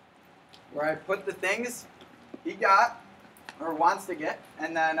 where I put the things he got or wants to get,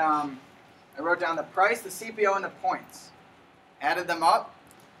 and then I wrote down the price, the CPO, and the points. Added them up,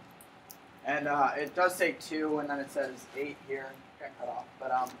 and it does say 2, and then it says 8 here. Got cut off,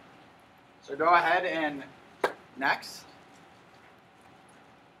 but so go ahead and next.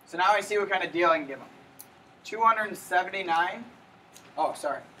 So now I see what kind of deal I can give them. 279. Oh,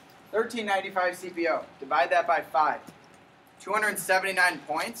 sorry. $13.95 CPO. Divide that by 5. 279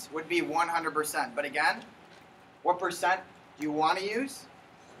 points would be 100%. But again, what percent do you want to use?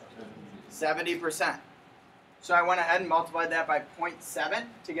 70%. So I went ahead and multiplied that by 0.7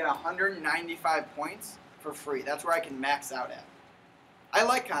 to get 195 points for free. That's where I can max out at. I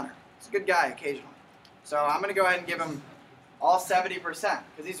like Connor. He's a good guy occasionally. So I'm going to go ahead and give him all 70%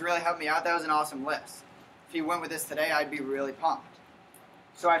 because he's really helped me out. That was an awesome list. If he went with this today, I'd be really pumped.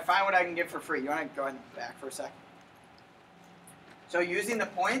 So I find what I can get for free. You want to go ahead and back for a second? So using the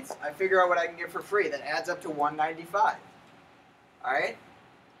points, I figure out what I can get for free. That adds up to 195. All right?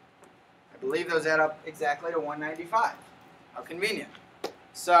 I believe those add up exactly to 195. How convenient.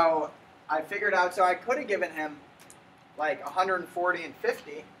 So I figured out, so I could have given him like 140 and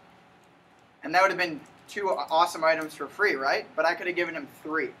 50, and that would have been 2 awesome items for free, right? But I could have given him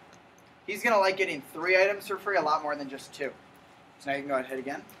 3. He's going to like getting 3 items for free a lot more than just 2. So now you can go ahead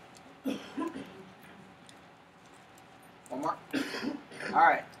again. One more. All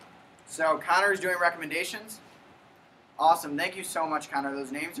right. So Connor's doing recommendations. Awesome. Thank you so much, Connor.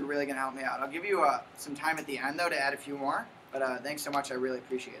 Those names are really going to help me out. I'll give you some time at the end, though, to add a few more. But thanks so much. I really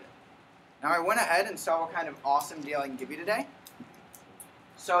appreciate it. Now I went ahead and saw what kind of awesome deal I can give you today.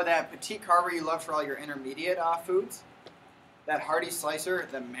 So that petite carver you love for all your intermediate foods, that hearty slicer,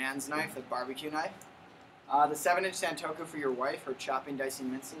 the man's knife, the barbecue knife, the 7-inch Santoku for your wife, her chopping,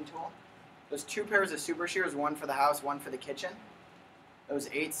 dicing, mincing tool, those 2 pairs of super shears, 1 for the house, 1 for the kitchen, those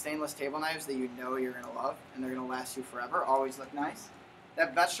 8 stainless table knives that you know you're going to love and they're going to last you forever, always look nice,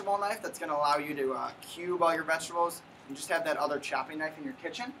 that vegetable knife that's going to allow you to cube all your vegetables and just have that other chopping knife in your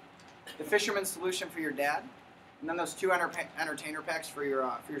kitchen, the fisherman's solution for your dad, and then those 2 entertainer packs for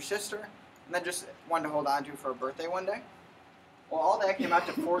your sister, and then just one to hold on to for a birthday one day. Well, all that came out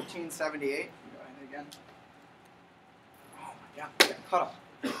to $14.78. Go ahead again. Oh my God, I got cut off.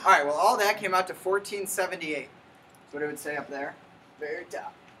 All right, well, all that came out to $14.78. That's what it would say up there, very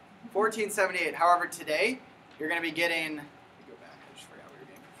top. $14.78. However, today you're going to be getting. Let me go back. I just forgot we were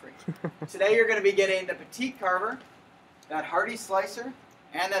getting for free. Today you're going to be getting the petite carver, that hearty slicer,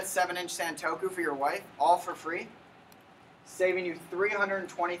 and that 7-inch Santoku for your wife, all for free, saving you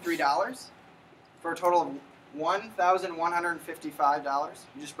 $323 for a total of $1,155.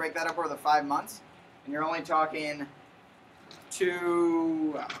 You just break that up over the 5 months, and you're only talking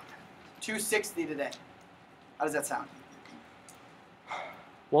 $260 today. How does that sound?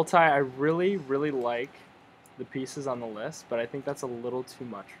 Well, Ty, I really, really like the pieces on the list, but I think that's a little too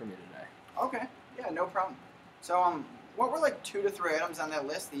much for me today. Okay, yeah, no problem. So, what were like 2 to 3 items on that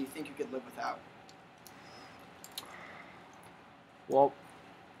list that you think you could live without? Well,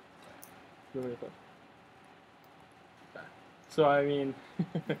 let me think. So I mean,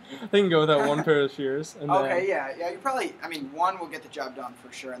 I can go with that 1 pair of shears. And okay, then, yeah. You probably, 1 will get the job done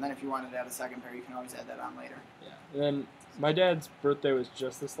for sure, and then if you wanted to add a 2nd pair, you can always add that on later. Yeah. And then my dad's birthday was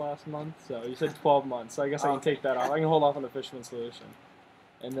just this last month, so you said 12 months. So I guess I can take that off. I can hold off on the fisherman solution,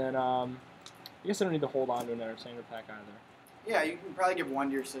 and then I guess I don't need to hold on to an entertainer pack either. Yeah, you can probably give 1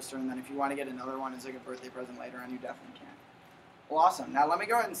 to your sister, and then if you want to get another one as like a birthday present later on, you definitely can. Well, awesome. Now let me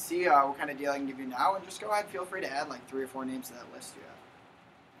go ahead and see what kind of deal I can give you now, and just go ahead and feel free to add like 3 or 4 names to that list you have.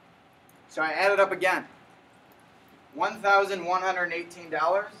 So I added up again. $1,118,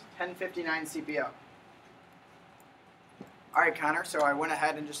 $10.59 CPO. All right, Connor, so I went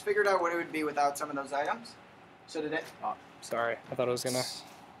ahead and just figured out what it would be without some of those items. So today... Oh, sorry. I thought I was going to...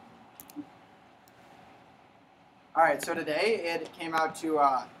 All right, so today it came out to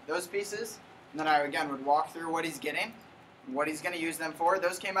those pieces, and then I, again, would walk through what he's getting, what he's going to use them for.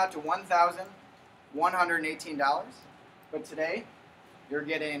 Those came out to $1,118. But today, you're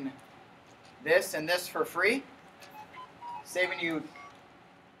getting this and this for free, saving you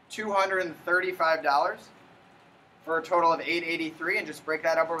 $235 for a total of $883, and just break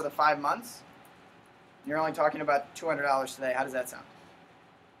that up over the 5 months. You're only talking about $200 today. How does that sound?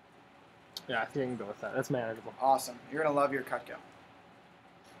 Yeah, I think I can go with that. That's manageable. Awesome. You're going to love your CUTCO.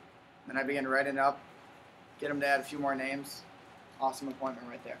 Then I begin writing it up, get him to add a few more names. Awesome appointment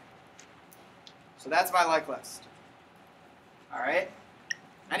right there. So that's my like list. All right.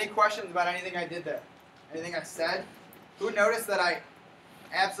 Any questions about anything I did there? Anything I said? Who noticed that I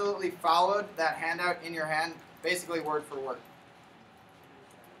absolutely followed that handout in your hand, basically word for word?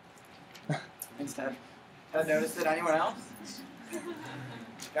 Instead. Ted noticed it. Anyone else?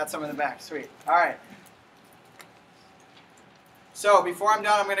 Got some in the back. Sweet. All right. So before I'm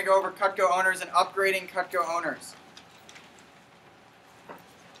done, I'm going to go over CUTCO owners and upgrading CUTCO owners.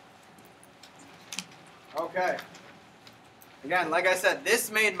 Okay. Again, like I said,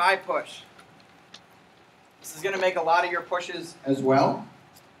 this made my push. This is going to make a lot of your pushes as well.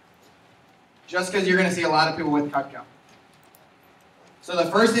 Just because you're going to see a lot of people with CUTCO. So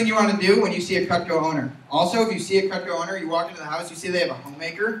the first thing you want to do when you see a CUTCO owner. Also, if you see a CUTCO owner, you walk into the house, you see they have a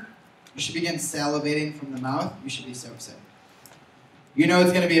homemaker. You should begin salivating from the mouth. You should be so excited. You know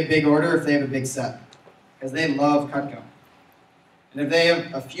it's going to be a big order if they have a big set. Because they love CUTCO. And if they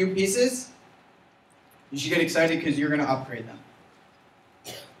have a few pieces, you should get excited because you're going to upgrade them.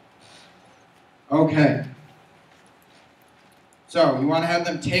 Okay. So you want to have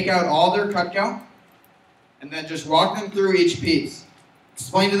them take out all their CUTCO and then just walk them through each piece.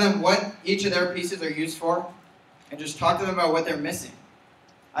 Explain to them what each of their pieces are used for and just talk to them about what they're missing.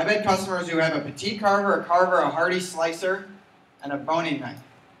 I've had customers who have a petite carver, a hearty slicer, and a boning knife.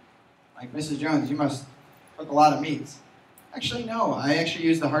 Like Mrs. Jones, you must cook a lot of meats. Actually, no. I actually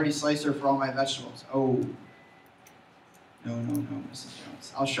use the Hardy slicer for all my vegetables. Oh. No, Mrs.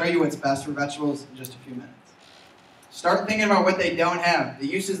 Jones. I'll show you what's best for vegetables in just a few minutes. Start thinking about what they don't have, the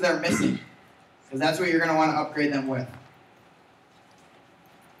uses they're missing, because that's what you're going to want to upgrade them with.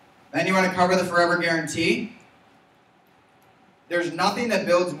 Then you want to cover the forever guarantee. There's nothing that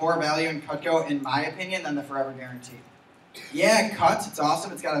builds more value in CUTCO, in my opinion, than the forever guarantee. Yeah, it cuts. It's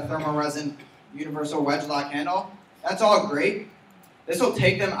awesome. It's got a thermoresin universal wedge lock handle. That's all great. This will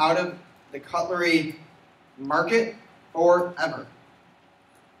take them out of the cutlery market forever.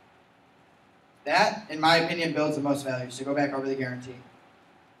 That, in my opinion, builds the most value. So go back over the guarantee.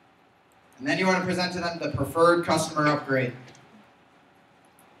 And then you want to present to them the preferred customer upgrade.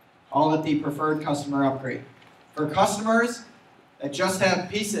 Call it the preferred customer upgrade. For customers that just have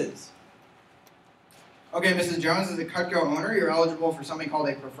pieces. Okay, Mrs. Jones, as a CUTCO owner, you're eligible for something called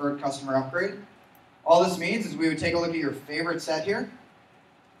a preferred customer upgrade. All this means is we would take a look at your favorite set here,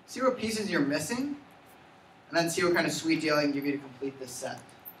 see what pieces you're missing, and then see what kind of sweet deal I can give you to complete this set.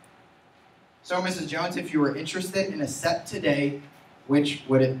 So, Mrs. Jones, if you were interested in a set today, which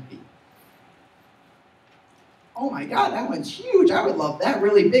would it be? Oh my God, that one's huge. I would love that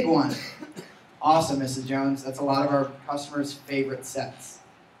really big one. Awesome, Mrs. Jones. That's a lot of our customers' favorite sets.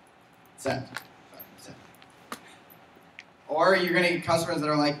 Set. Or you're going to get customers that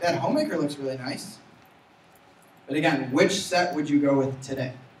are like, that homemaker looks really nice. But again, which set would you go with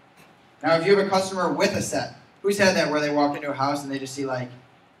today? Now, if you have a customer with a set, who's had that where they walk into a house and they just see like,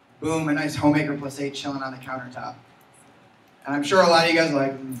 boom, a nice homemaker +8 chilling on the countertop? And I'm sure a lot of you guys are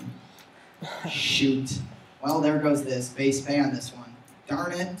like, shoot. Well, there goes this base pay on this one.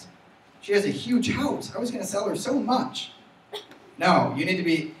 Darn it. She has a huge house. I was going to sell her so much. No, you need to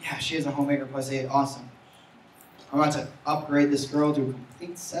be, yeah, she has a homemaker +8. Awesome. I'm about to upgrade this girl to a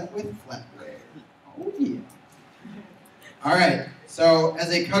complete set with flatware. Oh, yeah. All right. So as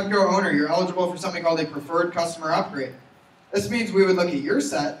a CUTCO owner, you're eligible for something called a preferred customer upgrade. This means we would look at your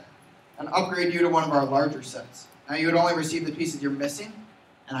set and upgrade you to one of our larger sets. Now, you would only receive the pieces you're missing,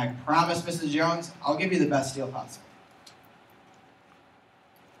 and I promise, Mrs. Jones, I'll give you the best deal possible.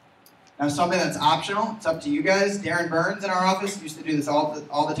 Now, something that's optional, it's up to you guys. Darren Burns in our office used to do this all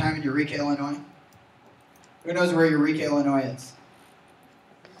the time in Eureka, Illinois. Who knows where Eureka, Illinois is?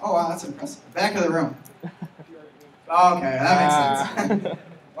 Oh, wow, that's impressive. Back of the room. Okay, that makes sense.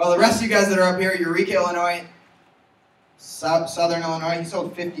 Well, the rest of you guys that are up here, Eureka, Illinois, Southern Illinois, he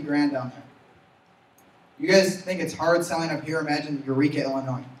sold 50 grand down there. You guys think it's hard selling up here? Imagine Eureka,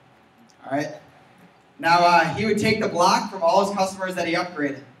 Illinois. All right? Now, he would take the block from all his customers that he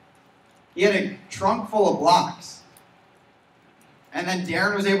upgraded. He had a trunk full of blocks. And then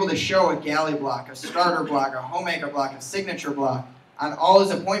Darren was able to show a galley block, a starter block, a homemaker block, a signature block on all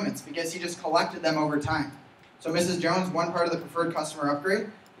his appointments because he just collected them over time. So Mrs. Jones, one part of the preferred customer upgrade,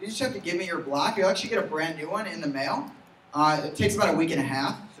 you just have to give me your block. You'll actually get a brand new one in the mail. It takes about a week and a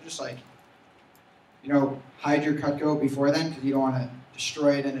half. So just like, hide your CUTCO before then because you don't want to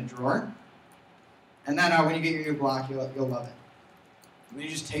destroy it in a drawer. And then when you get your new block, you'll love it. And you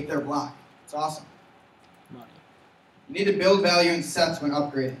just take their block. It's awesome. Money. You need to build value in sets when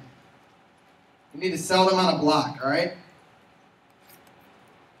upgrading. You need to sell them on a block, all right?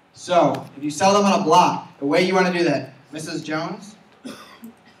 So, if you sell them on a block, the way you want to do that, Mrs. Jones, who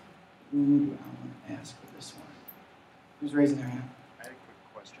do I want to ask for this one? Who's raising their hand? I had a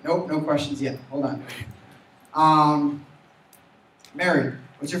quick question. Nope, no questions yet. Hold on. Mary,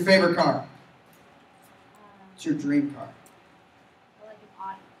 what's your favorite car? What's your dream car? I like an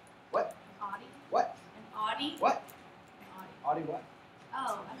Audi. What? An Audi. What? An Audi. What? An Audi. Audi what?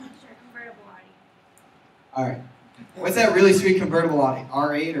 Oh, I'm not sure. Convertible Audi. All right. What's that really sweet convertible Audi?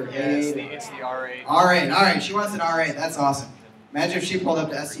 R8 or Yeah, A8? it's the R8. R8. All right. She wants an R8. That's awesome. Imagine if she pulled up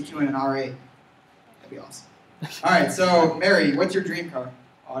to SC2 in an R8. That'd be awesome. All right. So, Mary, what's your dream car?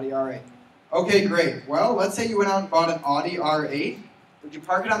 Audi R8. Okay, great. Well, let's say you went out and bought an Audi R8. Would you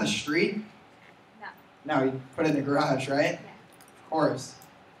park it on the street? No. No, you put it in the garage, right? Yeah. Of course.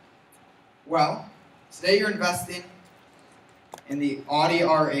 Well, today you're investing in the Audi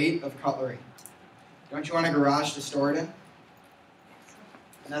R8 of cutlery. Don't you want a garage to store it in?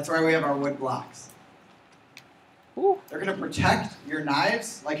 And that's why we have our wood blocks. Ooh. They're going to protect your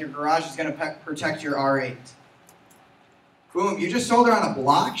knives like your garage is going to protect your R8. Boom, you just sold her on a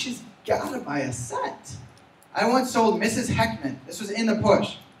block? She's got to buy a set. I once sold Mrs. Heckman. This was in the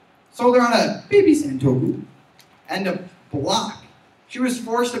push. Sold her on a baby Santoku and a block. She was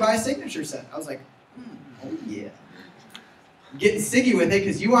forced to buy a signature set. I was like, oh yeah. I'm getting siggy with it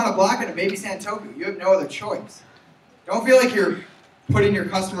because you want a block and a baby Santoku. You have no other choice. Don't feel like you're putting your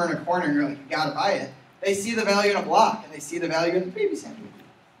customer in a corner and you're like, you gotta buy it. They see the value in a block and they see the value in the baby sample.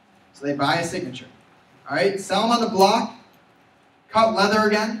 So they buy a signature. All right, sell them on the block, cut leather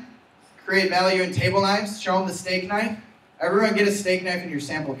again, create value in table knives, show them the steak knife. Everyone get a steak knife in your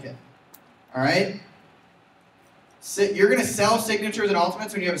sample kit. All right? You're going to sell signatures and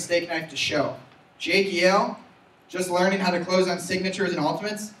ultimates when you have a steak knife to show. Jake Yale, just learning how to close on signatures and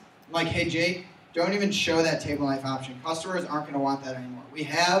ultimates. I'm like, hey Jake, don't even show that table knife option. Customers aren't going to want that anymore. We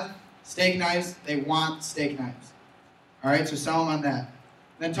have steak knives. They want steak knives. All right, so sell them on that.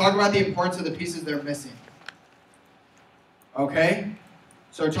 Then talk about the importance of the pieces they're missing. Okay?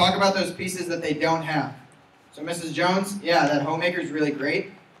 So talk about those pieces that they don't have. So Mrs. Jones, yeah, that homemaker is really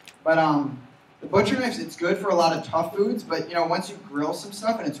great. But the butcher knife, it's good for a lot of tough foods. But you know, once you grill some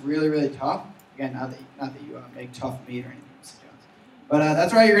stuff and it's really, really tough, again, not that you make tough meat or anything, Mrs. Jones. But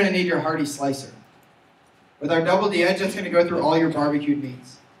that's why you're going to need your Hardy slicer. With our double D edge, that's going to go through all your barbecued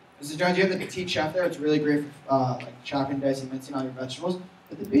meats. Mrs. Jones, you have the petite chef there. It's really great for like chopping, dicing, mincing all your vegetables.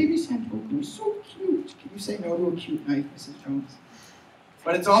 But the baby Santoku is so cute. Can you say no to a cute knife, Mrs. Jones?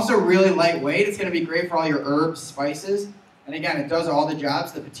 But it's also really lightweight. It's going to be great for all your herbs, spices. And again, it does all the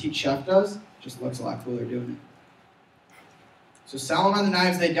jobs the petite chef does. Just looks a lot cooler doing it. So sell them on the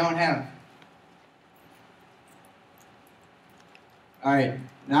knives they don't have. All right,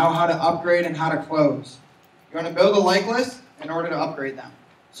 now how to upgrade and how to close. You want to build a like list in order to upgrade them.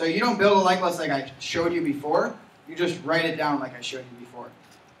 So you don't build a like list like I showed you before. You just write it down like I showed you before.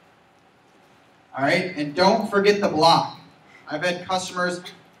 All right, and don't forget the block. I've had customers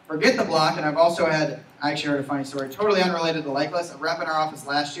forget the block, and I've also had, I actually heard a funny story, totally unrelated to like list. A rep in our office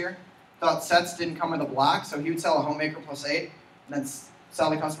last year thought sets didn't come with a block, so he would sell a homemaker plus 8, and then sell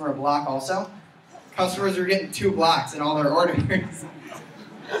the customer a block also. Customers were getting 2 blocks in all their orders.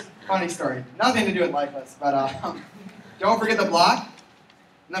 Funny story. Nothing to do with like list, but don't forget the block.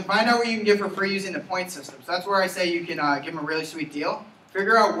 And then find out what you can get for free using the point system. So that's where I say you can give them a really sweet deal.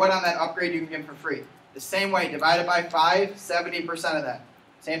 Figure out what on that upgrade you can give them for free. The same way, divide it by 5, 70% of that.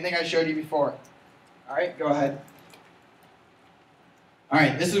 Same thing I showed you before. All right, go ahead. All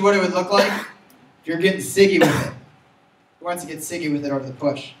right, this is what it would look like if you're getting siggy with it. Who wants to get siggy with it over the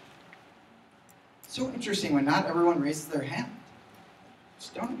push? It's so interesting when not everyone raises their hand.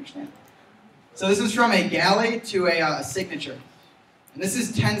 Just don't understand. So this is from a galley to a signature. And this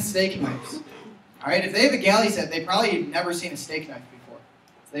is 10 steak knives. All right, if they have a galley set, they probably have never seen a steak knife before.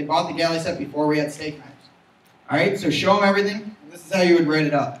 So they bought the galley set before we had steak knives. All right, so show them everything. And this is how you would rate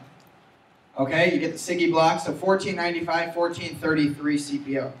it up. Okay, you get the Siggy block, so $14.95, $14.33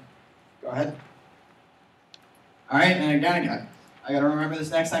 CPO. Go ahead. All right, and again, I got to remember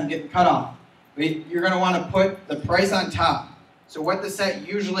this next time, getting cut off. But you're going to want to put the price on top. So what the set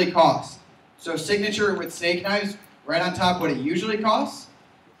usually costs. So signature with steak knives, right on top what it usually costs,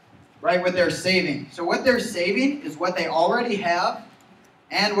 right, what they're saving. So what they're saving is what they already have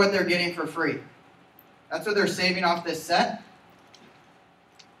and what they're getting for free. That's what they're saving off this set.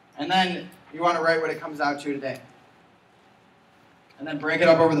 And then you want to write what it comes out to today. And then break it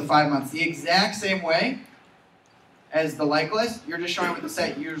up over the 5 months. The exact same way as the like list, you're just showing what the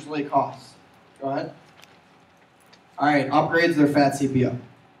set usually costs. Go ahead. All right, upgrades their fat CPO.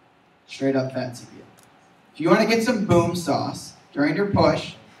 Straight up fat CPO. If you want to get some boom sauce during your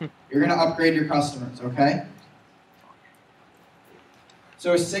push, you're going to upgrade your customers, okay?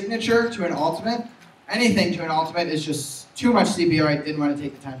 So a signature to an ultimate, anything to an ultimate is just too much CPO. I didn't want to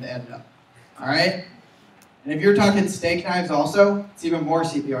take the time to add it up. All right? And if you're talking steak knives also, it's even more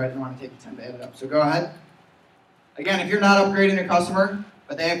CPO. I didn't want to take the time to add it up. So go ahead. Again, if you're not upgrading your customer,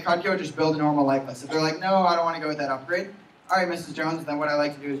 but they have CUTCO, just build a normal like list. If they're like, no, I don't want to go with that upgrade. All right, Mrs. Jones, then what I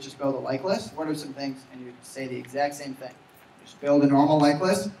like to do is just build a like list. What are some things? And you say the exact same thing. Just build a normal like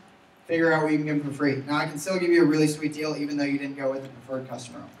list. Figure out what you can give them for free. Now, I can still give you a really sweet deal even though you didn't go with the preferred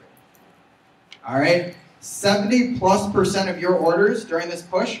customer upgrade. All right? 70+% of your orders during this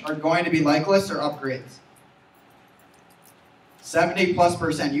push are going to be like lists or upgrades.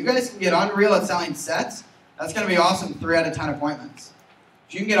 70+%. You guys can get unreal at selling sets. That's going to be awesome 3 out of 10 appointments.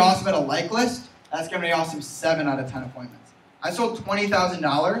 If you can get awesome at a like list, that's going to be awesome 7 out of 10 appointments. I sold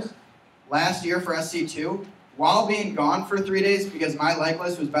 $20,000 last year for SC2 while being gone for 3 days because my like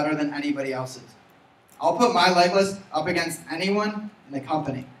list was better than anybody else's. I'll put my like list up against anyone in the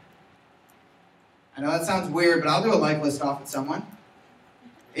company. I know that sounds weird, but I'll do a like list off with someone.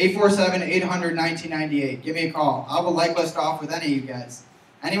 847-800-1998. Give me a call. I'll have a like list off with any of you guys.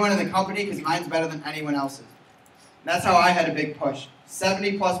 Anyone in the company, because mine's better than anyone else's. And that's how I had a big push.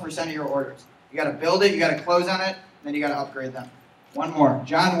 70+% of your orders. You got to build it, you got to close on it, and then you got to upgrade them. One more.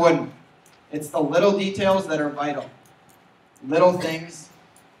 John Wooden. It's the little details that are vital. Little things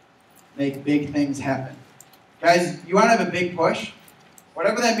make big things happen. Guys, you want to have a big push?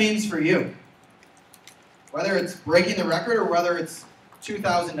 Whatever that means for you. Whether it's breaking the record or whether it's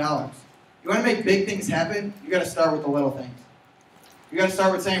 $2,000. You want to make big things happen, you got to start with the little things. You got to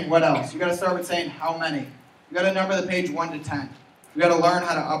start with saying what else. You got to start with saying how many. You got to number the page 1 to 10. You got to learn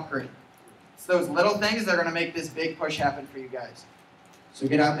how to upgrade. It's those little things that are going to make this big push happen for you guys. So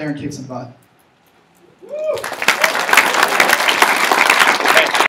get out there and kick some butt.